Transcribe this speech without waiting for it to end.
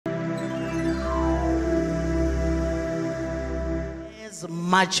bears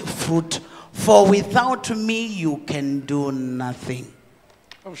much fruit, for without me you can do nothing.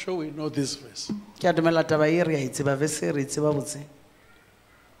 I'm sure we know this verse. You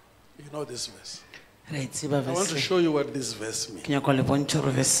know this verse. I want to show you what this verse means.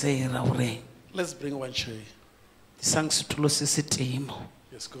 Let's bring one chair.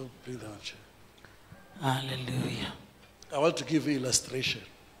 Yes, go bring that chair. Hallelujah. I want to give you illustration.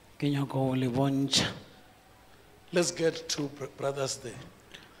 Let's get two brothers there.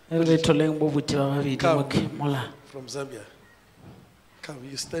 Come from Zambia. Come,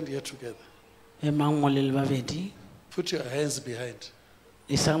 you stand here together. Put your hands behind.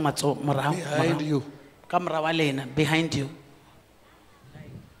 Behind you. Behind you.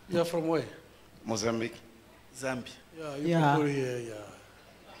 You are from where? Mozambique. Zambia. Yeah, you people here, yeah.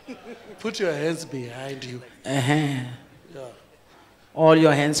 Put your hands behind you. Yeah. All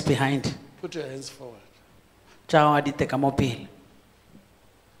your hands behind. Put your hands forward.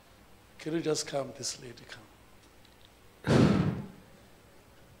 Can you just come, this lady, come.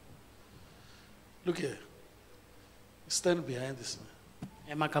 Look here. Stand behind this man.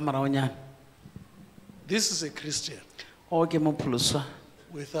 This is a Christian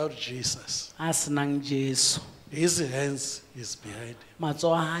without Jesus. His hands is behind him.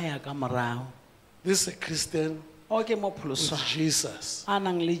 This is a Christian with Jesus.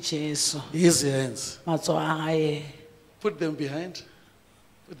 His hands. Put them behind.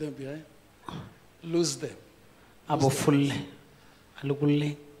 Put them behind. Lose them.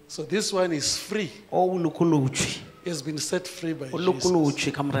 So this one is free. He has been set free by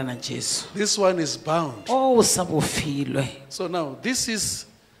Jesus. This one is bound. So now this is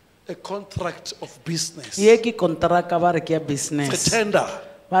a contract of business. It's a tender.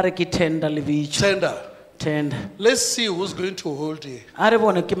 Tender. Let's see who's going to hold it.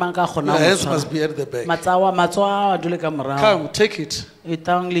 Your hands must be at the back. Come, take it.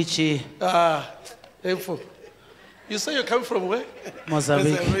 You say you come from where?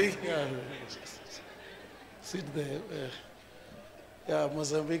 Mozambique. Yeah. Sit there. Yeah,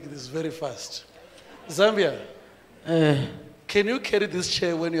 Mozambique is very fast. Zambia. Can you carry this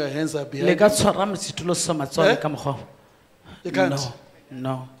chair when your hands are behind you? You can't?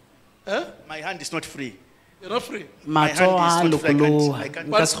 No. My hand is not free. You're not free. My hand is not free. I can't.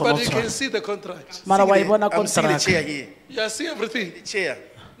 But you can see the contract. I'm seeing the chair here. You see everything? The chair.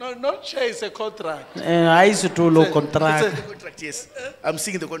 No, not chair, it's a contract. It's a contract, yes. I'm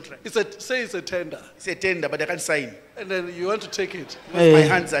seeing the contract. Say it's a tender. It's a tender, but I can't sign. And then you want to take it. My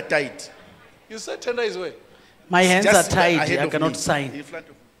hands are tight. You said tender is where? My hands are tight, I cannot sign.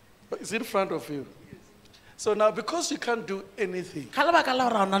 It's in front of you. So now, because you can't do anything,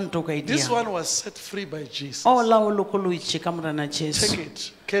 this one was set free by Jesus. Take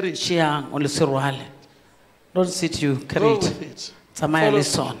it, carry it. Don't sit you, carry Go it. with it.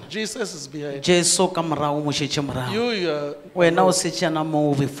 Jesus is behind you. Come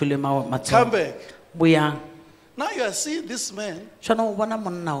back. Now you are seeing this man.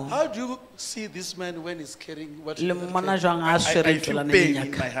 How do you see this man when he's carrying what you I feel pain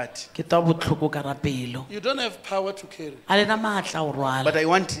in my heart. You don't have power to carry. But I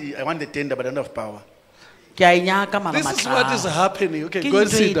want the tender, but I don't have power. This is what is happening. Okay, go and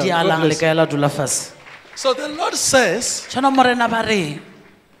sit down. So the Lord says,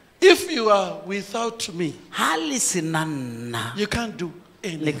 if you are without me, you can't do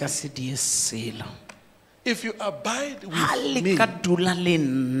anything. If you abide with me,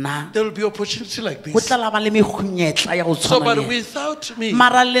 there will be opportunity like this. So, but without me, you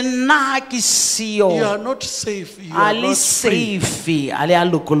are not safe. You are not free.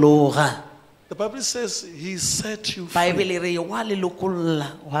 The Bible says He set you free.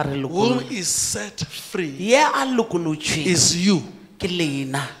 Whom is set free is you.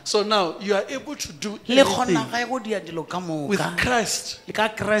 So now you are able to do anything with Christ who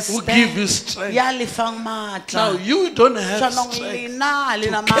gives you strength. Now you don't have strength to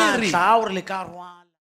carry.